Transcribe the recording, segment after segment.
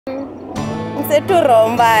Mseturo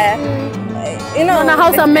mbaya. You know,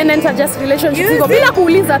 how some men enter just relationships. Bila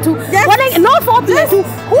kuuliza tu. No foreplay tu.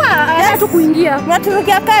 Huwa anataka kuingia.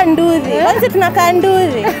 Mnaturukia kanduzi. Wanzi tunakaa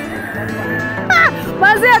nduzi.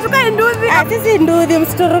 Wazee tukae nduzi. Sisi nduzi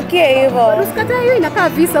msiturukie hivyo. Usikatae hiyo inakaa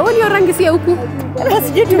visa. Wewe hiyo rangi si ya huku. Hapo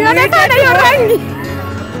sijui tumeonekana hiyo rangi.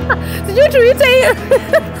 Sijui tuite hiyo.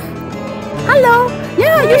 Hello.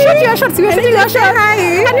 Yeah, you shoot your shots. You shoot your shots.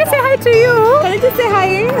 Hi. Can you say hi to you? Can you just say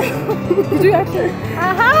hi? Do you actually?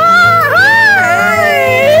 Hi.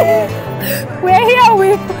 We're here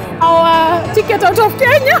with our ticket out of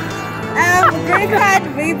Kenya. Green card,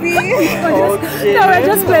 baby. No, we're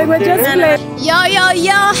just playing. Yo,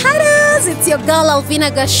 hatters! It's your girl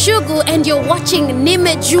Alvina Gashugu, and you're watching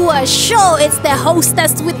Nimejua show. It's the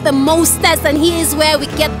hostess with the mostest, and here is where we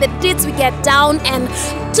get the deets, we get down and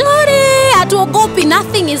dirty. Hatuogopi,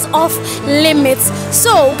 nothing is off limits.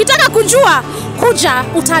 So, ukitaka kujua, kuja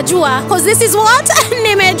utajua, cause this is what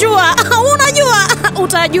Nimejua. Unajua,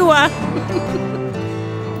 utajua.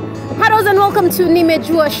 Hello and welcome to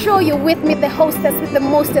Nimejua show. You're with me, the hostess with the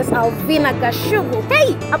mostest, Alvina Gashugu.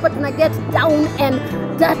 Hey, hapa tuna get down and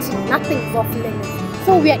dirty. Nothing's off limits.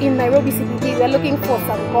 So we are in Nairobi CBD. We are looking for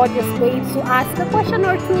some gorgeous babes to ask a question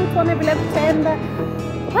or two. Tuone vile kutenda.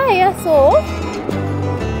 Haya, so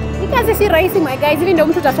ikazi si rahisi my guys. Hivi ndio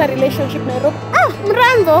mtu tata relationship Nairobi.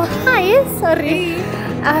 Mrembo. Hi, sorry.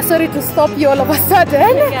 Sorry to stop you all of a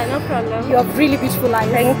sudden. Yeah, no problem. You have really beautiful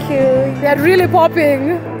eyes. Thank you. They are really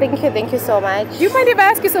popping. Thank you so much. Do you mind if I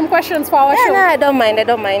ask you some questions for our show? No, I don't mind,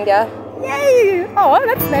 yeah. Yay! Oh,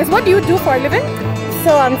 that's nice. What do you do for a living?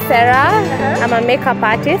 So I'm Sarah. I'm a makeup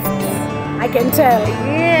artist. I can tell.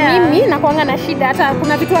 Yeah. Mimi nakuanga na shida hata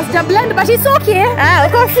kuna vitu hazija blend, but it's okay.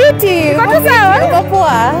 Uko fiti. Uko tu sawa? Uko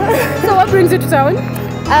poa. So what brings you to town?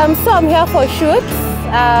 So I'm here for shoots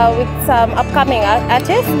with some upcoming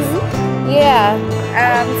artists. Yeah.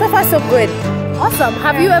 So far so good. Awesome.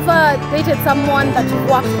 Have you ever dated someone that you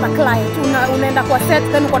worked with a client? Unaenda kwa set,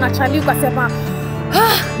 then uko na chali ukasema,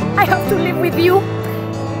 I have to live with you.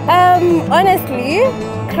 Honestly,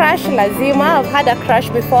 crush lazima. I've had a crush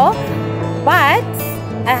before, but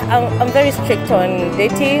I'm very strict on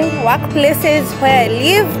dating. Workplaces where I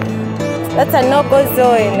live, that's a no-go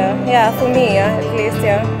zone. Yeah, for me, at least,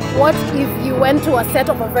 yeah. What if you went to a set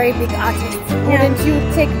of a very big artist? Wouldn't you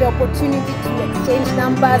take the opportunity to exchange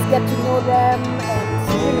numbers, get to know them,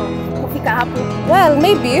 and kufika hapo? Well,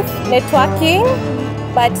 maybe networking,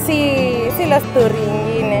 but see la story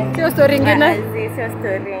ingine. Sio story ingine? Sio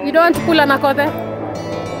story. You don't want to pull an akothe?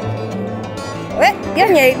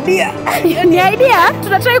 Ni idea. Ni idea?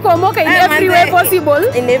 Tunatry kuomoka in every way possible.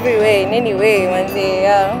 In every way, in any way, manze,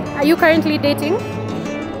 yeah. Are you currently dating?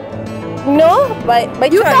 No,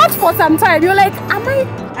 but you thought for some time. You're like, am I?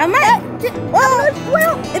 Well,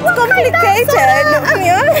 it's complicated.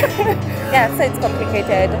 Yeah, so it's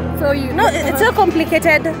complicated. So you? No, it's so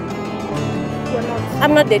complicated. You're not.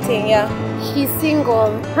 I'm not dating. Yeah. She's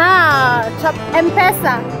single. Chap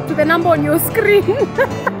M-Pesa to the number on your screen.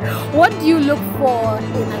 What do you look for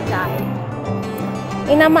in a guy?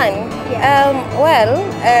 In a man? Yeah. Well,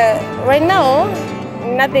 right now,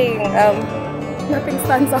 nothing. Nothing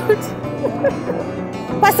stands out.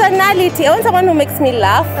 Personality. I want someone who makes me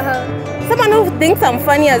laugh. Someone who thinks I'm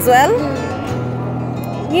funny as well.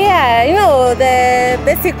 Yeah, the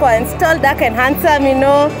basic ones. Tall, dark, and handsome.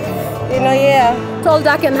 Yeah. Tall,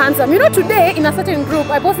 dark, and handsome. Today in a certain group,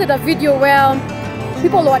 I posted a video where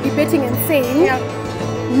people were debating and saying,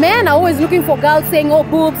 men are always looking for girls saying, oh,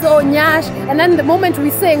 boobs, oh, nyash. And then the moment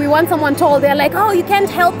we say we want someone tall, they're like, oh, you can't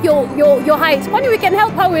help your height. Only we can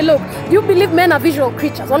help how we look. Do you believe men are visual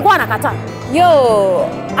creatures? Yo,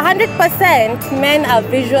 100% men are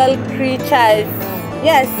visual creatures.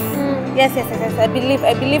 Yes. Yes. I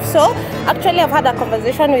believe so. Actually, I've had a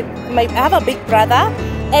conversation with I have a big brother,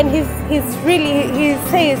 and he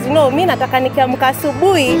says, mimi nataka nikiamka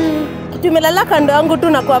asubuhi kitu imelala kando yangu tu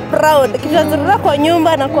nakuwa proud. Kitu nazurura kwa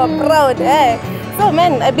nyumba nakuwa proud. So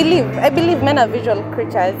men, I believe men are visual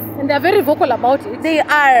creatures. And they're very vocal about it. They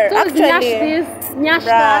are, so actually. Nyash this, nyash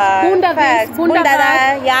that, bunda this, bunda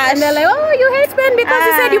that. Yes. And they're like, oh, you hate men because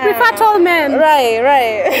you said you prefer tall men. Right.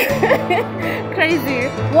 Crazy.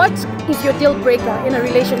 What is your deal breaker in a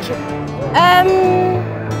relationship?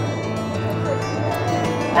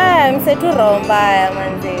 Mseturo mbaya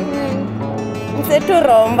manzi.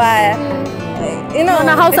 Mseturo mbaya.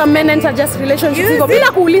 How some men enter just relationships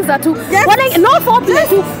bila kuuliza tu. No foreplay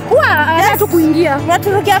tu. Huwa anataka kuingia.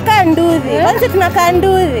 Mnaturukia kanduzi. Wanzi tunakaa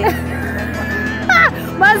nduzi.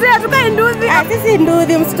 Mazee tukae nduzi. Sisi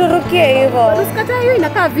nduzi msiturukie hivyo. Usikatae hiyo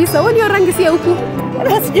inakaa visa. Wewe hiyo rangi si ya huku.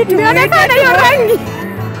 Sijui tumeonekana hiyo rangi.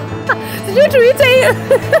 you tweeting?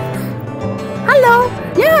 Hello.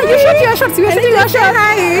 Yeah, you shot your shots. We are shooting your shots.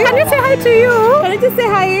 Hi. Can you say hi to you? Can I just say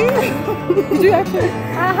hi? Did you actually?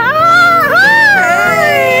 Hi.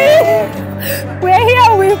 We're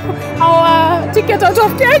here with our ticket out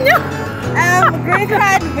of Kenya. Green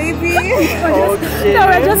card, baby. No,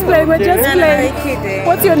 we're just playing. We're just playing.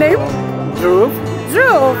 What's your name? Drew?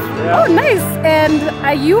 Drew. Yeah. Oh, nice. And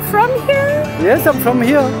are you from here? Yes, I'm from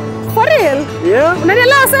here. For real? Yeah.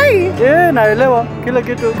 Unanielewa sahi? Yeah, naelewa kila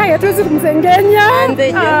kitu. Haya, tuwezi kumsengenya.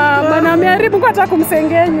 Andeje. Bwana ameharibu kwa hata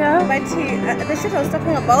kumsengenya. But the shit I was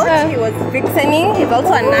talking about, he was vixening. He's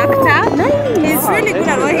also an actor. Nice. He's really good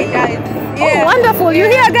at what he does. Oh, wonderful. You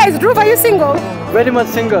hear, guys? Drew, are you single? Very much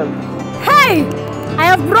single. Hey, I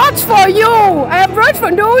have brought for you. I have brought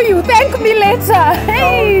for you. Thank me later.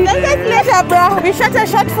 Hey. Thank us later, bro. We shot a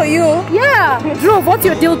shot for you. Yeah. Drew, what's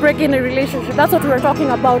your deal breaker in a relationship? That's what we were talking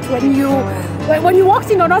about when you walked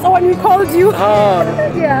in on us or when we called you.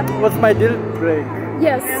 Yeah. What's my deal break?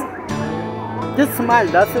 Yes. Just smile,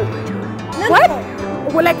 that's it. What?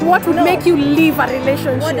 Well, like what would make you leave a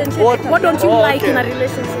relationship? What don't you like in a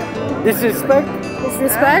relationship? Disrespect,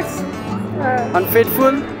 Disrespect?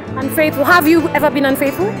 unfaithful? Unfaithful. Have you ever been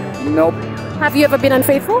unfaithful? Nope. Have you ever been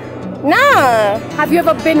unfaithful? Nah. Have you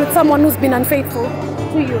ever been with someone who's been unfaithful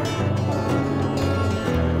to you?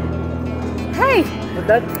 Hey! But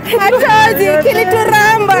that I told you, kill it to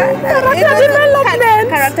Ramba.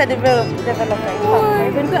 Character development. Character development.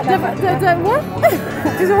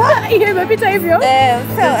 What? Imepita hivyo?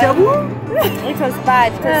 It was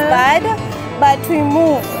bad. But we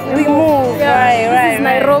moved. Yeah. Right. This is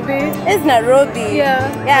Nairobi. It's Nairobi.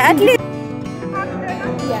 Yeah. At least.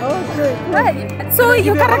 Right. So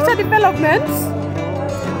your character development?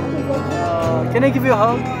 can I give you a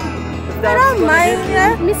hug? I don't mind.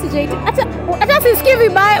 Yeah. Missy JT. Hata sisikii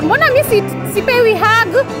vibaya. Mbona mimi sipewi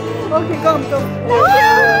hug? Okay, come.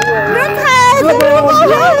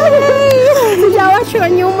 Sijawachwa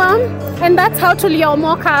nyuma. And that's how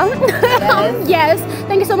tuliomoka. Yes.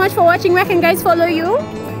 Thank you so much for watching. Where can guys follow you?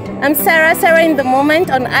 I'm Sarah in the moment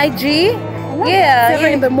on IG.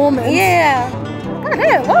 Sarah in the moment. Yeah.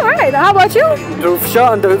 Okay, all right. How about you?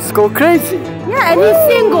 Drew_crazy. Yeah, and he's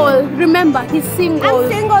single. Remember, he's single. I'm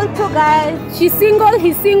single too, guys. She's single.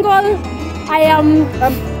 He's single. I am.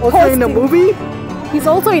 I'm also in a movie. He's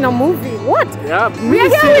also in a movie. What? Yeah, We are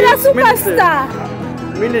here with a superstar.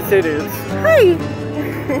 Miniseries. Hi.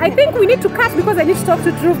 I think we need to cut because I need to talk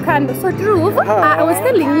to Drew Kando. So Drew, I was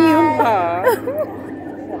telling you.